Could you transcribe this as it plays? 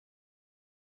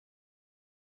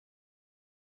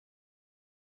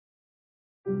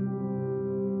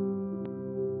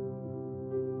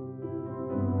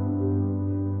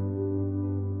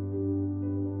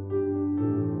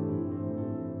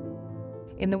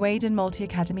In the Weydon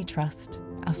Multi-Academy Trust,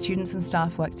 our students and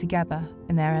staff work together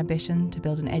in their ambition to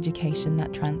build an education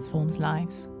that transforms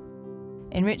lives,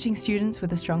 enriching students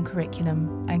with a strong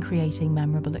curriculum and creating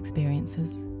memorable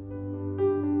experiences.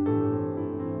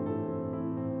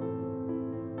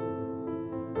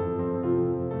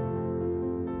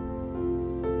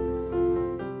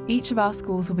 Each of our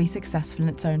schools will be successful in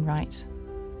its own right,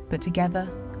 but together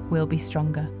we'll be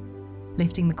stronger,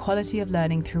 lifting the quality of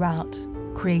learning throughout,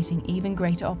 creating even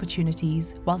greater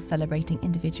opportunities while celebrating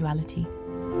individuality.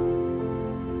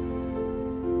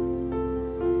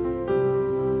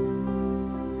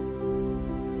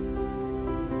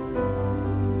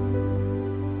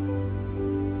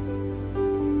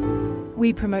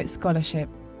 We promote scholarship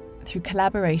through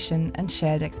collaboration and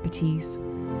shared expertise.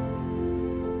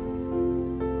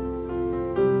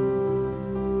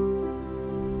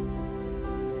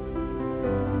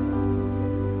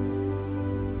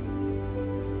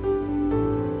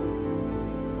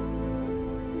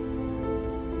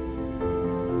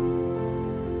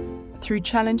 Through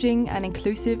challenging and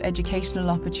inclusive educational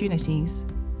opportunities,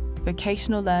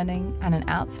 vocational learning and an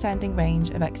outstanding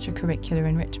range of extracurricular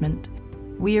enrichment,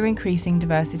 we are increasing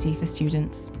diversity for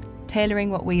students, tailoring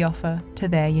what we offer to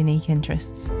their unique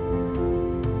interests.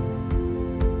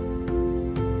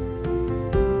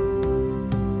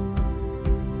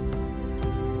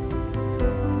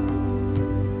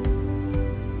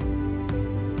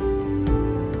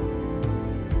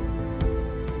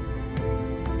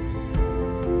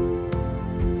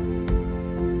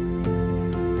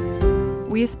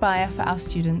 We aspire for our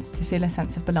students to feel a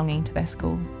sense of belonging to their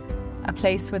school, a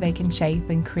place where they can shape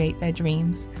and create their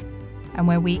dreams, and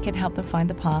where we can help them find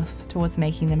the path towards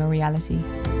making them a reality.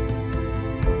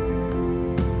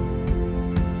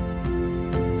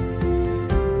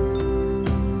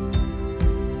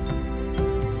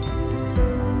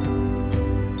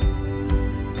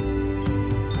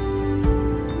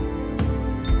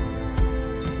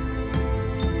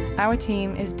 Our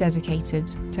team is dedicated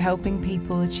to helping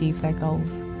people achieve their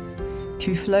goals.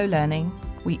 Through Flow Learning,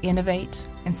 we innovate,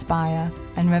 inspire,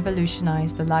 and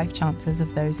revolutionise the life chances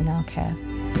of those in our care.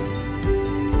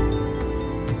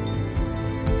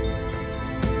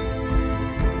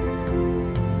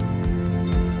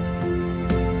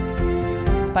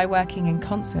 By working in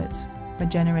concert, we're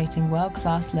generating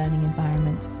world-class learning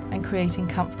environments and creating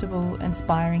comfortable,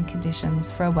 inspiring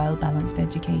conditions for a well-balanced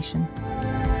education.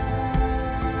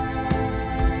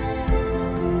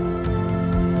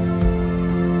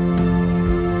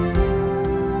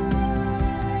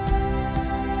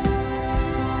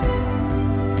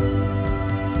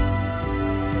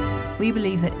 We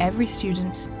believe that every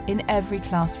student, in every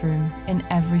classroom, in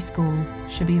every school,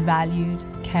 should be valued,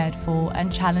 cared for,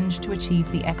 and challenged to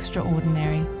achieve the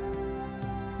extraordinary.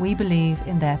 We believe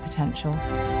in their potential.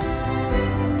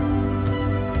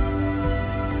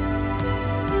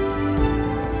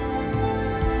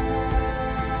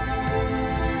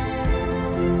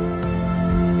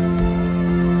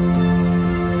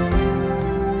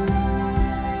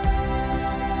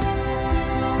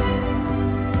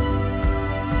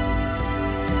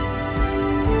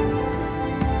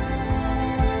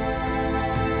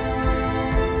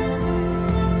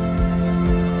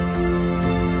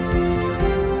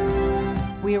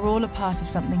 We are all a part of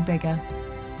something bigger,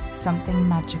 something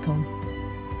magical,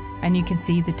 and you can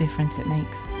see the difference it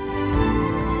makes.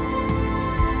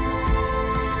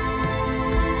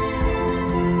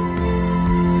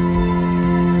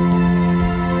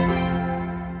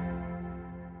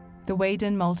 The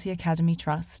Weydon Multi-Academy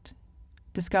Trust.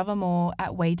 Discover more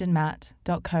at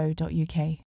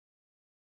weydonmat.co.uk.